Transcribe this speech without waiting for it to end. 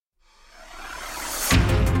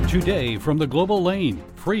Today from the Global Lane,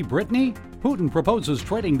 Free Britney? Putin proposes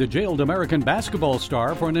trading the jailed American basketball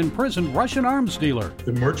star for an imprisoned Russian arms dealer.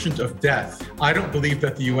 The merchant of death. I don't believe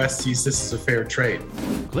that the U.S. sees this as a fair trade.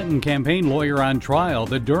 Clinton campaign lawyer on trial.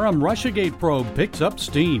 The Durham Russiagate probe picks up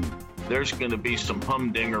steam. There's going to be some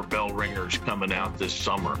humdinger bell ringers coming out this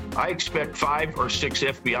summer. I expect 5 or 6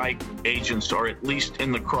 FBI agents are at least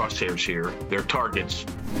in the crosshairs here. They're targets.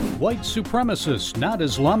 White supremacists, not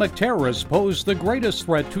Islamic terrorists, pose the greatest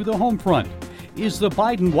threat to the Homefront. Is the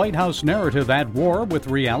Biden White House narrative at war with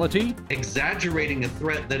reality? Exaggerating a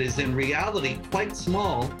threat that is in reality quite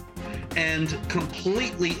small and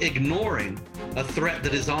completely ignoring a threat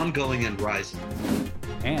that is ongoing and rising.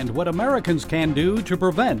 And what Americans can do to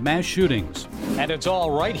prevent mass shootings. And it's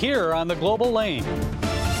all right here on the Global Lane.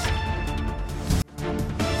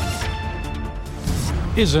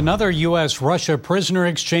 Is another U.S.-Russia prisoner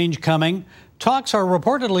exchange coming? Talks are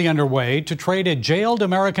reportedly underway to trade a jailed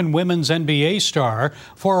American women's NBA star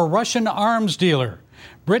for a Russian arms dealer.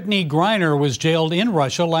 Brittney Griner was jailed in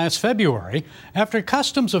Russia last February after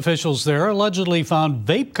customs officials there allegedly found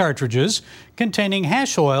vape cartridges containing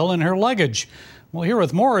hash oil in her luggage. Well, here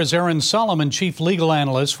with more is Aaron Solomon, Chief Legal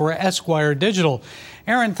Analyst for Esquire Digital.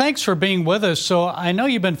 Aaron, thanks for being with us. So I know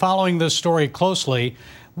you've been following this story closely.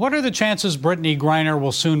 What are the chances Brittney Griner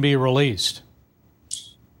will soon be released?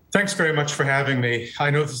 Thanks very much for having me. I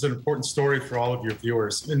know this is an important story for all of your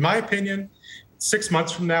viewers. In my opinion, 6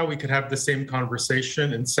 months from now, we could have the same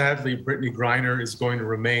conversation. And sadly, Brittney Griner is going to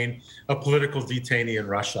remain a political detainee in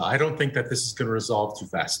Russia. I don't think that this is going to resolve too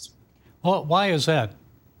fast. Well, why is that?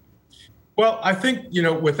 Well, I think,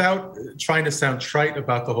 without trying to sound trite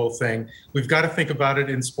about the whole thing, we've got to think about it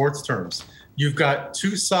in sports terms. You've got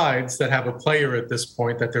two sides that have a player at this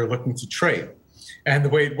point that they're looking to trade. And the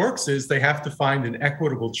way it works is they have to find an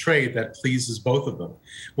equitable trade that pleases both of them.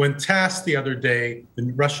 When TASS the other day,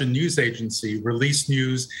 the Russian news agency, released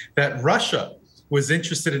news that Russia was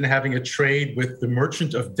interested in having a trade with the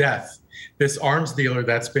merchant of death, this arms dealer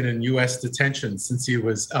that's been in U.S. detention since he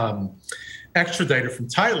was extradited from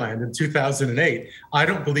Thailand in 2008, I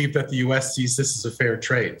don't believe that the U.S. sees this as a fair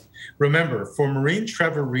trade. Remember, for Marine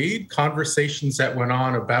Trevor Reed, conversations that went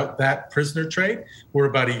on about that prisoner trade were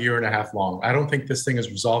about 1.5 years long. I don't think this thing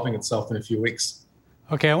is resolving itself in a few weeks.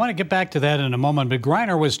 Okay, I want to get back to that in a moment, but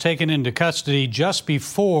Griner was taken into custody just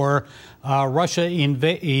before Russia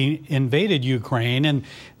invaded Ukraine, and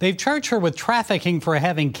they've charged her with trafficking for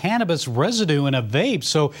having cannabis residue in a vape.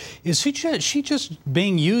 So is she just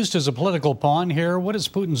being used as a political pawn here? What is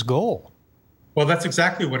Putin's goal? Well, that's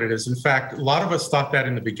exactly what it is. In fact, a lot of us thought that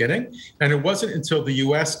in the beginning, and it wasn't until the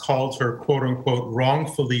U.S. called her, quote unquote,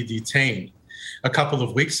 wrongfully detained a couple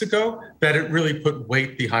of weeks ago that it really put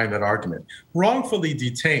weight behind that argument. Wrongfully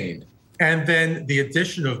detained, and then the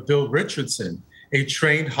addition of Bill Richardson, a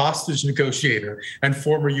trained hostage negotiator and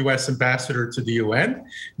former U.S. ambassador to the UN,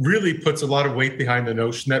 really puts a lot of weight behind the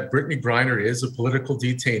notion that Brittney Griner is a political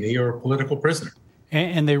detainee or a political prisoner.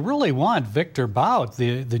 And they really want Victor Bout,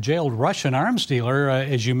 the jailed Russian arms dealer,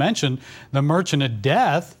 as you mentioned, the merchant of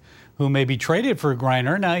death, who may be traded for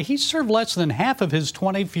Griner. Now, he served less than half of his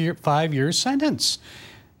 25-year sentence.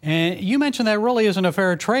 And you mentioned that really isn't a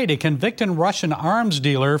fair trade. A convicted Russian arms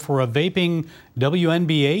dealer for a vaping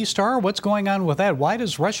WNBA star? What's going on with that? Why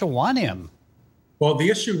does Russia want him? Well, the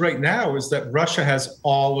issue right now is that Russia has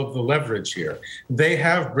all of the leverage here. They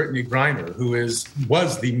have Brittney Griner, who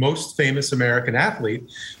was the most famous American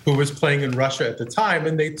athlete who was playing in Russia at the time,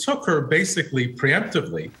 and they took her basically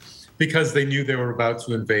preemptively because they knew they were about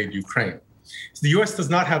to invade Ukraine. So the U.S. does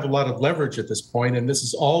not have a lot of leverage at this point, and this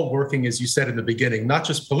is all working, as you said in the beginning, not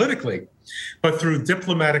just politically, but through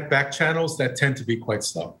diplomatic back channels that tend to be quite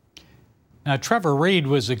slow. Now, Trevor Reed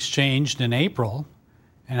was exchanged in April.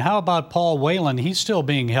 And how about Paul Whelan? He's still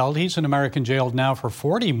being held. He's in American jail now for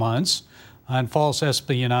 40 months on false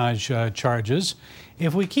espionage charges.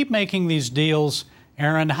 If we keep making these deals,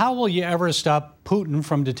 Aaron, how will you ever stop Putin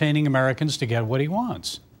from detaining Americans to get what he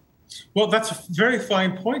wants? Well, that's a very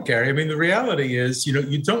fine point, Gary. I mean, the reality is,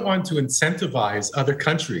 you don't want to incentivize other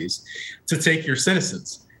countries to take your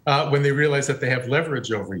citizens when they realize that they have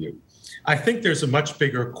leverage over you. I think there's a much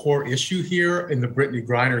bigger core issue here in the Brittney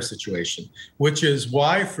Griner situation, which is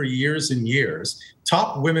why for years and years,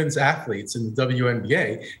 top women's athletes in the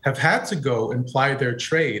WNBA have had to go and ply their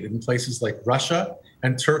trade in places like Russia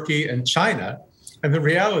and Turkey and China. And the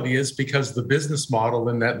reality is because the business model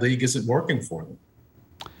in that league isn't working for them.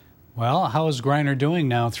 Well, how is Griner doing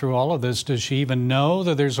now through all of this? Does she even know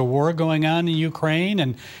that there's a war going on in Ukraine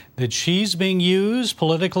and that she's being used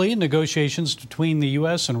politically in negotiations between the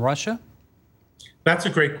U.S. and Russia? That's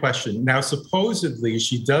a great question. Now, supposedly,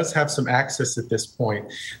 she does have some access at this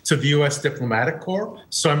point to the U.S. diplomatic corps,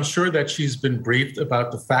 so I'm sure that she's been briefed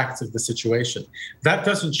about the facts of the situation. That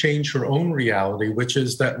doesn't change her own reality, which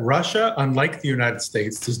is that Russia, unlike the United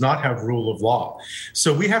States, does not have rule of law.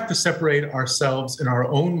 So we have to separate ourselves in our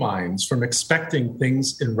own minds from expecting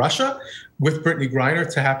things in Russia with Brittany Griner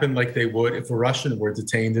to happen like they would if a Russian were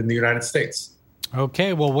detained in the United States.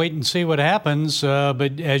 Okay, we'll wait and see what happens.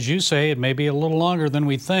 But as you say, it may be a little longer than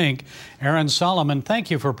we think. Aaron Solomon,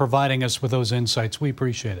 thank you for providing us with those insights. We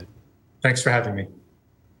appreciate it. Thanks for having me.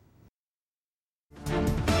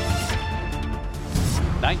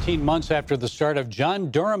 19 months after the start of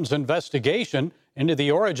John Durham's investigation into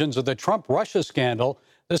the origins of the Trump-Russia scandal,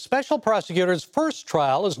 the special prosecutor's first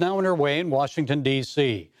trial is now underway in Washington,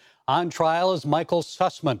 D.C. On trial is Michael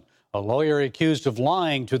Sussman, a lawyer accused of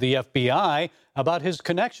lying to the FBI about his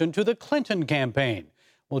connection to the Clinton campaign.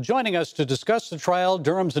 Well, joining us to discuss the trial,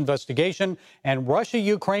 Durham's investigation, and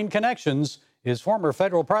Russia-Ukraine connections is former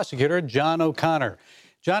federal prosecutor John O'Connor.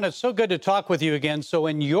 John, it's so good to talk with you again. So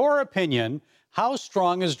in your opinion, how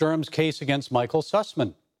strong is Durham's case against Michael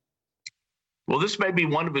Sussman? Well, this may be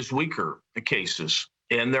one of his weaker cases,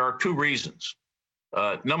 and there are two reasons.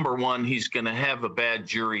 Number one, he's going to have a bad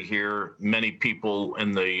jury here. Many people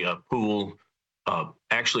in the pool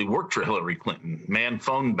actually worked for Hillary Clinton, manned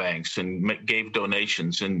phone banks, and gave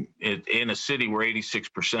donations in a city where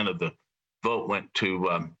 86% of the vote went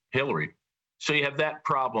to Hillary. So you have that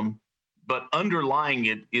problem. But underlying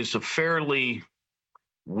it is a fairly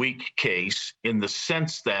weak case in the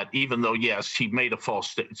sense that even though, yes, he made a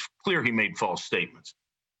false statement, it's clear he made false statements.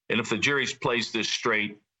 And if the jury plays this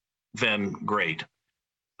straight, then great.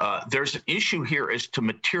 There's an issue here as to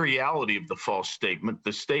materiality of the false statement.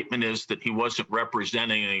 The statement is that he wasn't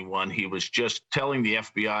representing anyone. He was just telling the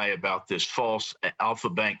FBI about this false Alpha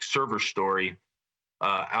Bank server story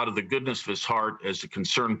out of the goodness of his heart as a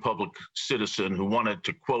concerned public citizen who wanted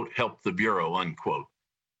to, quote, help the Bureau, unquote.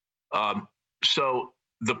 So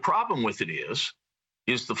the problem with it is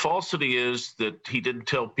the falsity is that he didn't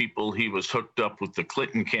tell people he was hooked up with the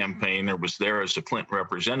Clinton campaign or was there as a Clinton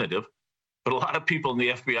representative. But a lot of people in the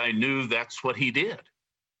FBI knew that's what he did.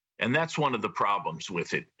 And that's one of the problems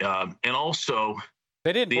with it. And also,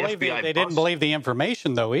 they didn't believe the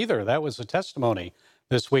information, though, either. That was a testimony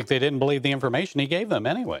this week. They didn't believe the information he gave them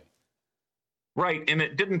anyway. Right. And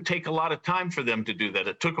it didn't take a lot of time for them to do that.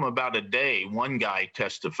 It took them about a day. One guy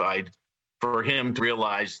testified for him to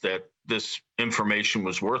realize that this information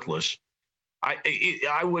was worthless.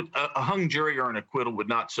 I would, a hung jury or an acquittal would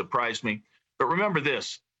not surprise me. But remember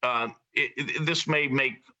this. This may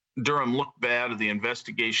make Durham look bad or the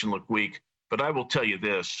investigation look weak, but I will tell you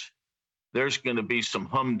this. There's going to be some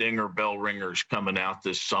humdinger bell ringers coming out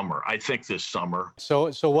this summer. I think this summer.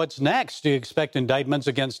 So what's next? Do you expect indictments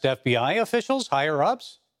against FBI officials, higher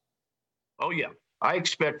ups? Oh, yeah. I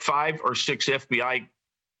expect 5 or 6 FBI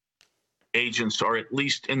agents are at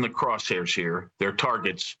least in the crosshairs here. They're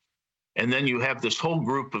targets. And then you have this whole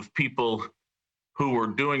group of people who were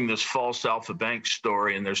doing this false Alpha Bank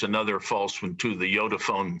story, and there's another false one too, the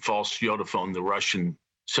false Yodaphone, the Russian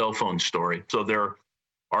cell phone story. So there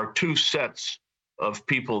are 2 sets of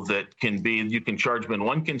people that you can charge them in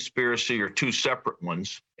one conspiracy or 2 separate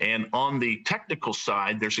ones. And on the technical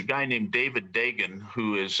side, there's a guy named David Dagan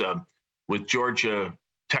who is with Georgia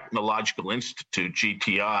Technological Institute,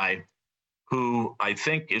 GTI, who I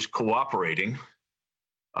think is cooperating.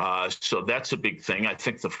 So that's a big thing. I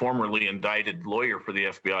think the formerly indicted lawyer for the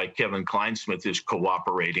FBI, Kevin Kleinsmith, is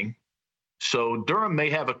cooperating. So Durham may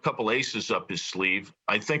have a couple aces up his sleeve.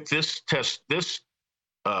 I think this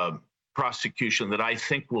prosecution that I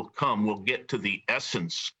think will get to the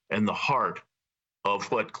essence and the heart of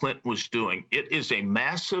what Clinton was doing. It was a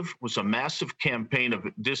massive campaign of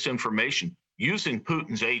disinformation using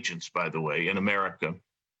Putin's agents, by the way, in America.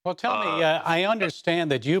 Well, tell me, I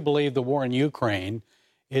understand that you believe the war in Ukraine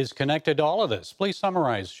is connected to all of this. Please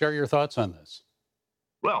summarize, share your thoughts on this.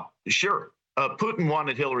 Well, sure. Putin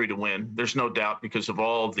wanted Hillary to win. There's no doubt because of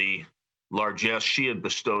all the largesse she had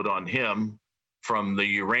bestowed on him, from the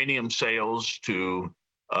uranium sales to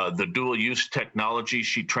the dual-use technology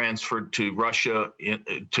she transferred to Russia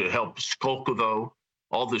to help Skolkovo,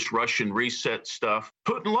 all this Russian reset stuff.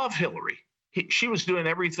 Putin loved Hillary. She was doing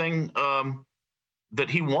everything that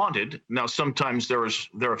he wanted. Now, sometimes there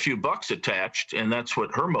are a few bucks attached, and that's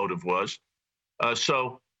what her motive was.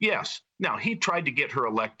 So, yes. Now, he tried to get her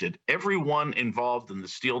elected. Everyone involved in the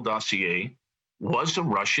Steele dossier was a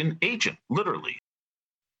Russian agent, literally.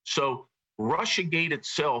 So, Russiagate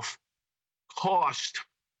itself cost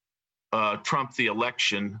Trump the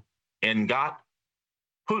election and got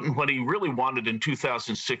Putin, what he really wanted in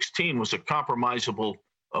 2016 was a compromisable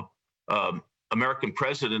American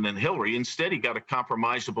president in Hillary. Instead, he got a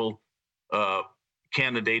compromisable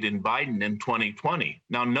candidate in Biden in 2020.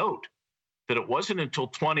 Now, note that it wasn't until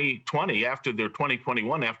 2020, after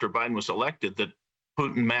 2021, after Biden was elected, that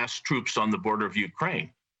Putin massed troops on the border of Ukraine.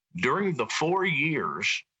 During the 4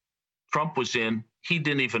 years Trump was in, he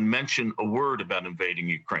didn't even mention a word about invading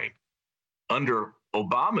Ukraine. Under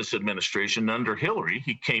Obama's administration, under Hillary,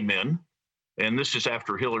 he came in, and this is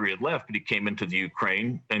after Hillary had left, but he came into the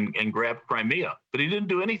Ukraine and grabbed Crimea. But he didn't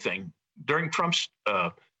do anything during Trump's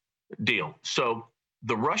deal. So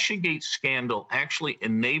the Russiagate scandal actually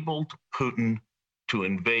enabled Putin to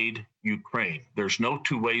invade Ukraine. There's no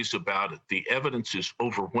two ways about it. The evidence is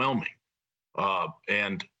overwhelming.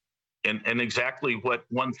 And exactly what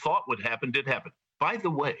one thought would happen did happen. By the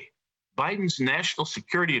way, Biden's national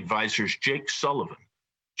security advisor is Jake Sullivan.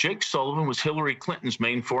 Jake Sullivan was Hillary Clinton's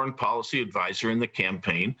main foreign policy advisor in the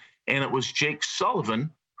campaign, and it was Jake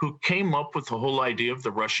Sullivan who came up with the whole idea of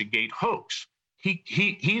the Russiagate hoax.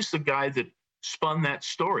 He's the guy that spun that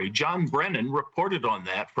story. John Brennan reported on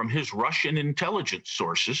that from his Russian intelligence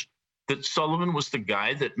sources that Sullivan was the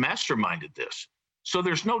guy that masterminded this. So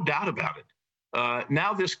there's no doubt about it.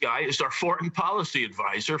 Now this guy is our foreign policy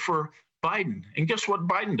advisor for Biden. And guess what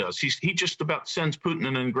Biden does? He just about sends Putin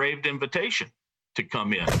an engraved invitation to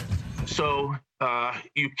come in. So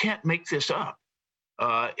you can't make this up.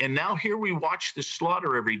 And now here we watch this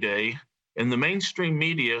slaughter every day, and the mainstream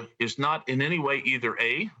media is not in any way either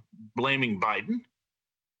A, blaming Biden,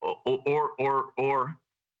 or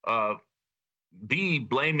B,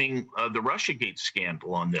 blaming the Russiagate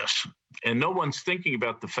scandal on this. And no one's thinking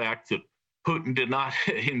about the fact that Putin did not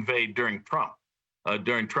invade during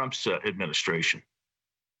Trump's administration.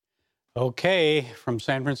 Okay, from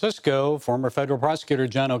San Francisco, former federal prosecutor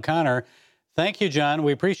John O'Connor. Thank you, John.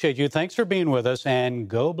 We appreciate you. Thanks for being with us, and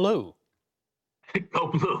go blue. Go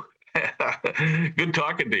blue. Good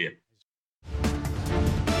talking to you.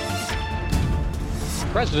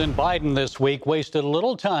 President Biden this week wasted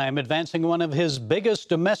little time advancing one of his biggest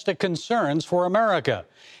domestic concerns for America.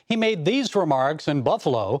 He made these remarks in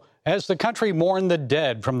Buffalo as the country mourned the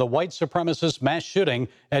dead from the white supremacist mass shooting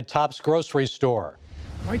at Tops grocery store.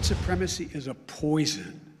 White supremacy is a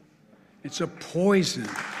poison. It's a poison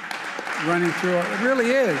running through it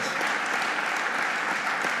really is.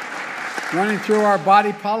 Running through our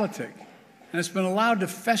body politic. And it's been allowed to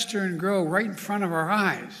fester and grow right in front of our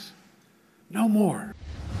eyes. No more.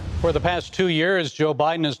 For the past 2 years, Joe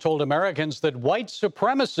Biden has told Americans that white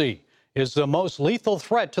supremacy is the most lethal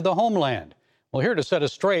threat to the homeland. Well, here to set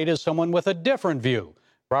us straight is someone with a different view.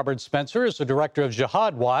 Robert Spencer is the director of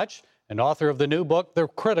Jihad Watch and author of the new book, The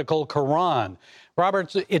Critical Quran.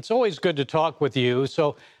 Robert, it's always good to talk with you.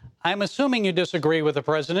 So I'm assuming you disagree with the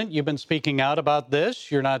president. You've been speaking out about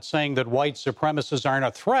this. You're not saying that white supremacists aren't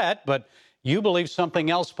a threat, but you believe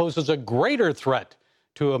something else poses a greater threat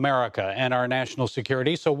to America and our national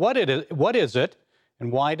security. So what is it,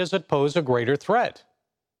 and why does it pose a greater threat?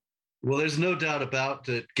 Well, there's no doubt about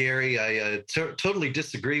it, Gary. I totally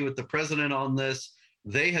disagree with the president on this.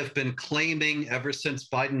 They have been claiming ever since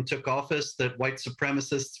Biden took office that white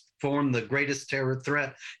supremacists form the greatest terror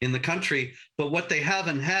threat in the country. But what they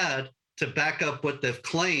haven't had to back up what they've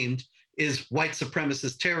claimed is white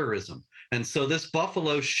supremacist terrorism. And so this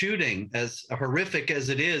Buffalo shooting, as horrific as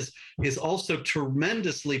it is also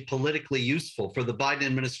tremendously politically useful for the Biden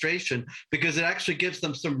administration because it actually gives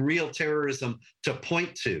them some real terrorism to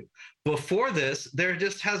point to. Before this, there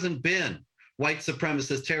just hasn't been white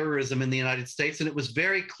supremacist terrorism in the United States. And it was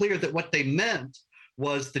very clear that what they meant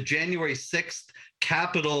was the January 6th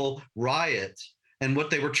Capitol riot. And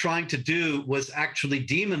what they were trying to do was actually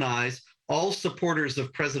demonize all supporters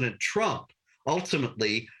of President Trump,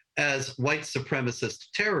 ultimately, as white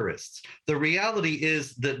supremacist terrorists. The reality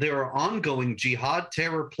is that there are ongoing jihad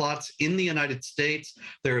terror plots in the United States.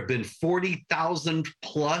 There have been 40,000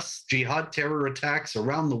 plus jihad terror attacks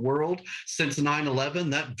around the world since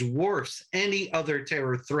 9/11. That dwarfs any other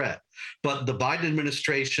terror threat. But the Biden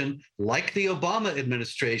administration, like the Obama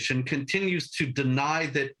administration, continues to deny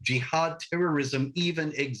that jihad terrorism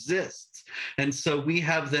even exists. And so we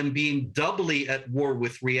have them being doubly at war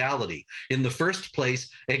with reality. In the first place,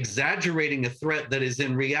 exaggerating a threat that is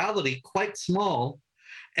in reality quite small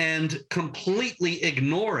and completely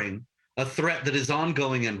ignoring a threat that is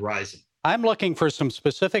ongoing and rising. I'm looking for some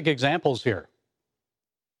specific examples here.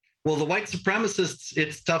 Well, the white supremacists,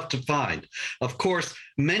 it's tough to find. Of course,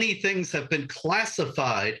 many things have been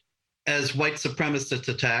classified as white supremacist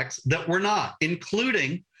attacks that were not,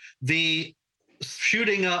 including the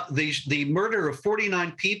shooting up the murder of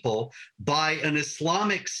 49 people by an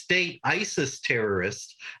Islamic State ISIS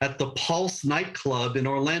terrorist at the Pulse nightclub in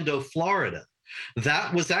Orlando, Florida.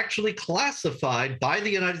 That was actually classified by the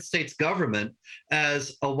United States government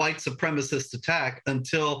as a white supremacist attack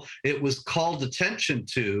until it was called attention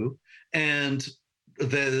to, and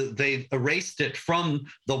they erased it from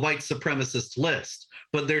the white supremacist list.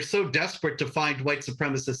 But they're so desperate to find white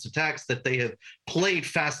supremacist attacks that they have played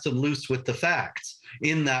fast and loose with the facts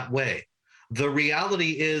in that way. The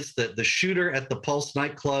reality is that the shooter at the Pulse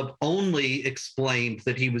nightclub only explained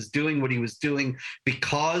that he was doing what he was doing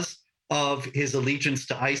because of his allegiance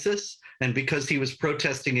to ISIS and because he was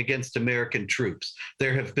protesting against American troops.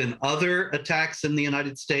 There have been other attacks in the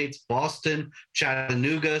United States, Boston,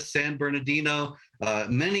 Chattanooga, San Bernardino,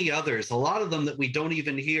 many others, a lot of them that we don't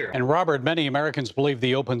even hear. And Robert, many Americans believe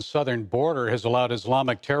the open southern border has allowed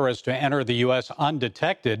Islamic terrorists to enter the U.S.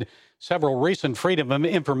 undetected. Several recent Freedom of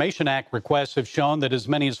Information Act requests have shown that as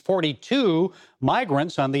many as 42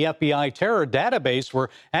 migrants on the FBI terror database were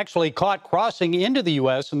actually caught crossing into the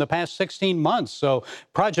U.S. in the past 16 months. So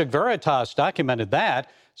Project Veritas documented that.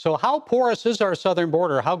 So how porous is our southern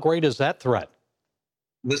border? How great is that threat?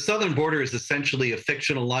 The southern border is essentially a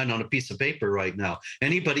fictional line on a piece of paper right now.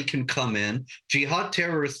 Anybody can come in. Jihad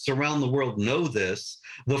terrorists around the world know this.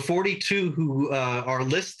 The 42 who are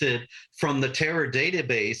listed from the terror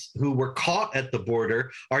database who were caught at the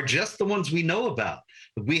border are just the ones we know about.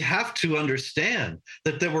 We have to understand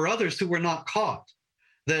that there were others who were not caught.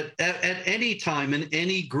 That at any time in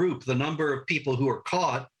any group, the number of people who are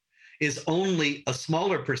caught is only a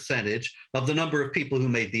smaller percentage of the number of people who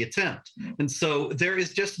made the attempt. And so there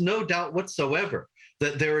is just no doubt whatsoever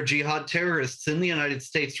that there are jihad terrorists in the United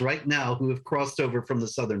States right now who have crossed over from the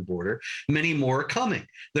southern border. Many more are coming.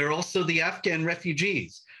 There are also the Afghan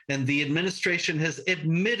refugees. And the administration has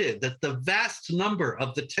admitted that the vast number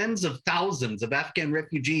of the tens of thousands of Afghan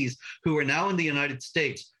refugees who are now in the United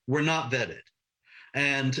States were not vetted.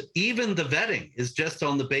 And even the vetting is just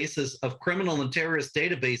on the basis of criminal and terrorist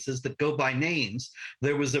databases that go by names.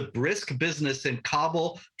 There was a brisk business in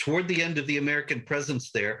Kabul toward the end of the American presence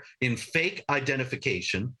there in fake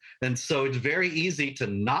identification. And so it's very easy to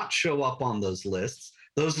not show up on those lists.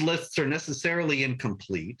 Those lists are necessarily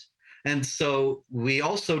incomplete. And so we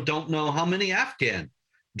also don't know how many Afghan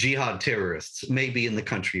jihad terrorists may be in the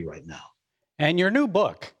country right now. And your new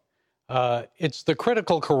book, it's The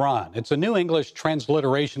Critical Quran. It's a new English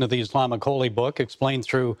transliteration of the Islamic holy book, explained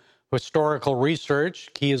through historical research,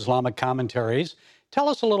 key Islamic commentaries. Tell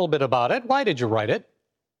us a little bit about it. Why did you write it?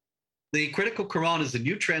 The Critical Quran is a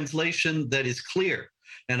new translation that is clear.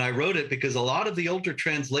 And I wrote it because a lot of the older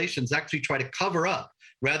translations actually try to cover up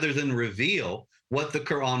rather than reveal what the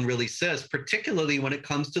Quran really says, particularly when it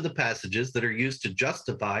comes to the passages that are used to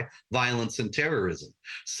justify violence and terrorism.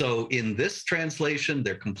 So in this translation,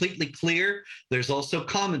 they're completely clear. There's also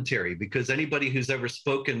commentary, because anybody who's ever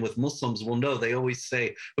spoken with Muslims will know they always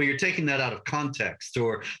say, well, you're taking that out of context,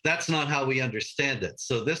 or that's not how we understand it.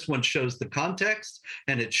 So this one shows the context,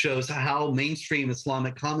 and it shows how mainstream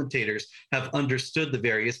Islamic commentators have understood the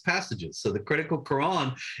various passages. So the Critical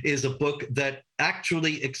Quran is a book that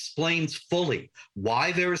actually explains fully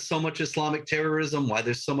why there is so much Islamic terrorism, why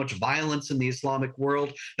there's so much violence in the Islamic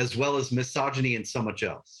world, as well as misogyny and so much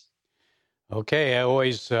else. Okay, I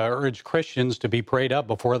always urge Christians to be prayed up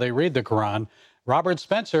before they read the Quran. Robert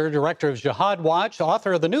Spencer, director of Jihad Watch,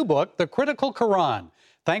 author of the new book, The Critical Quran.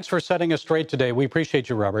 Thanks for setting us straight today. We appreciate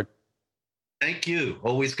you, Robert. Thank you.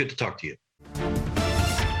 Always good to talk to you.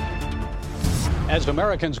 As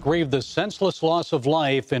Americans grieve the senseless loss of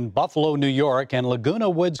life in Buffalo, New York, and Laguna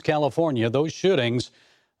Woods, California, those shootings,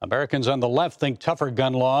 Americans on the left think tougher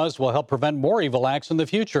gun laws will help prevent more evil acts in the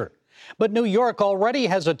future. But New York already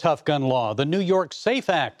has a tough gun law, the New York SAFE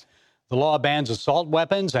Act. The law bans assault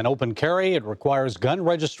weapons and open carry. It requires gun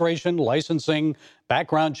registration, licensing,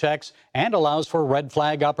 background checks, and allows for red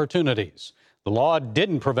flag opportunities. The law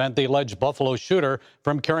didn't prevent the alleged Buffalo shooter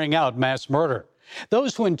from carrying out mass murder.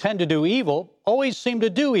 Those who intend to do evil always seem to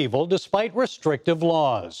do evil despite restrictive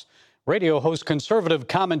laws. Radio host conservative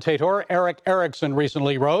commentator Eric Erickson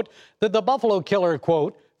recently wrote that the Buffalo killer,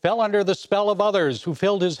 quote, fell under the spell of others who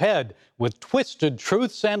filled his head with twisted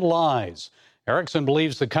truths and lies. Erickson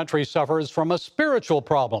believes the country suffers from a spiritual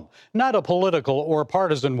problem, not a political or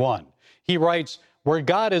partisan one. He writes, where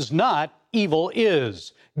God is not, evil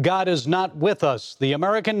is. God is not with us. The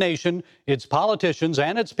American nation, its politicians,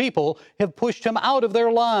 and its people have pushed him out of their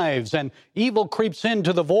lives, and evil creeps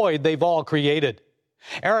into the void they've all created.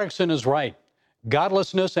 Erickson is right.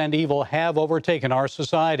 Godlessness and evil have overtaken our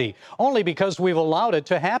society only because we've allowed it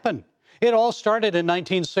to happen. It all started in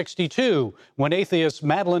 1962 when atheist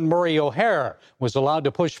Madalyn Murray O'Hair was allowed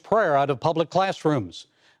to push prayer out of public classrooms.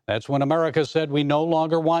 That's when America said we no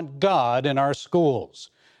longer want God in our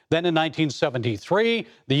schools. Then in 1973,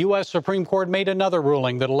 the U.S. Supreme Court made another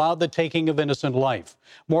ruling that allowed the taking of innocent life.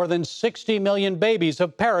 More than 60 million babies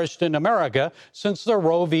have perished in America since the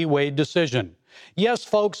Roe v. Wade decision. Yes,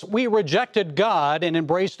 folks, we rejected God and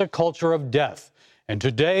embraced a culture of death. And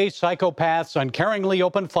today, psychopaths uncaringly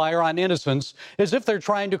open fire on innocents as if they're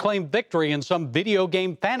trying to claim victory in some video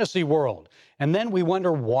game fantasy world. And then we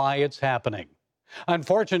wonder why it's happening.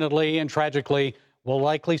 Unfortunately and tragically, we'll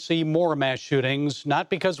likely see more mass shootings, not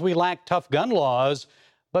because we lack tough gun laws,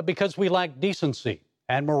 but because we lack decency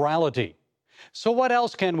and morality. So what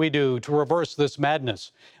else can we do to reverse this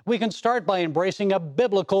madness? We can start by embracing a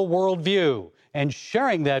biblical worldview and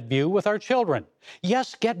sharing that view with our children.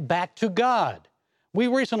 Yes, get back to God. We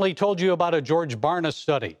recently told you about a George Barna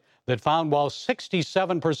study that found while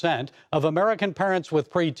 67% of American parents with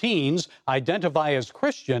preteens identify as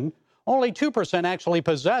Christian, only 2% actually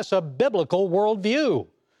possess a biblical worldview.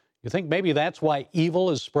 You think maybe that's why evil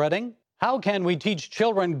is spreading? How can we teach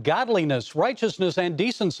children godliness, righteousness, and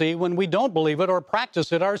decency when we don't believe it or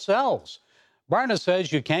practice it ourselves? Barna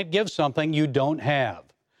says you can't give something you don't have.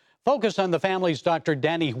 Focus on the Family's Dr.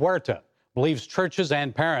 Danny Huerta believes churches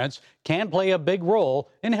and parents can play a big role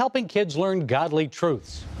in helping kids learn godly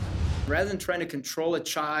truths. Rather than trying to control a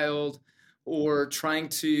child or trying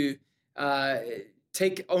to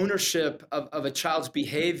take ownership of a child's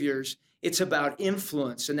behaviors, it's about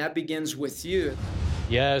influence, and that begins with you.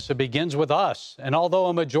 Yes, it begins with us. And although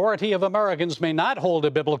a majority of Americans may not hold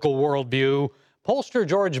a biblical worldview, pollster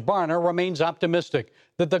George Barna remains optimistic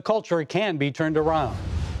that the culture can be turned around.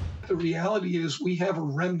 The reality is we have a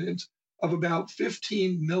remnant of about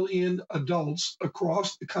 15 million adults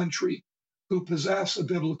across the country who possess a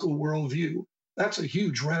biblical worldview. That's a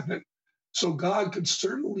huge remnant. So God could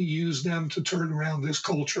certainly use them to turn around this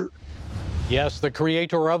culture. Yes, the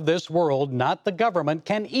creator of this world, not the government,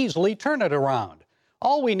 can easily turn it around.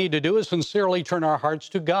 All we need to do is sincerely turn our hearts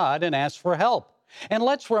to God and ask for help. And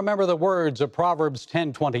let's remember the words of Proverbs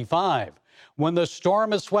 10:25. When the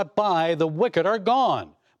storm is swept by, the wicked are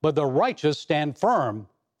gone, but the righteous stand firm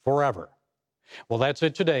forever. Well, that's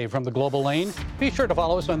it today from the Global Lane. Be sure to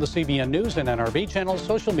follow us on the CBN News and NRB channels,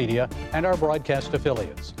 social media, and our broadcast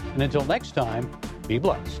affiliates. And until next time, be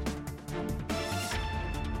blessed.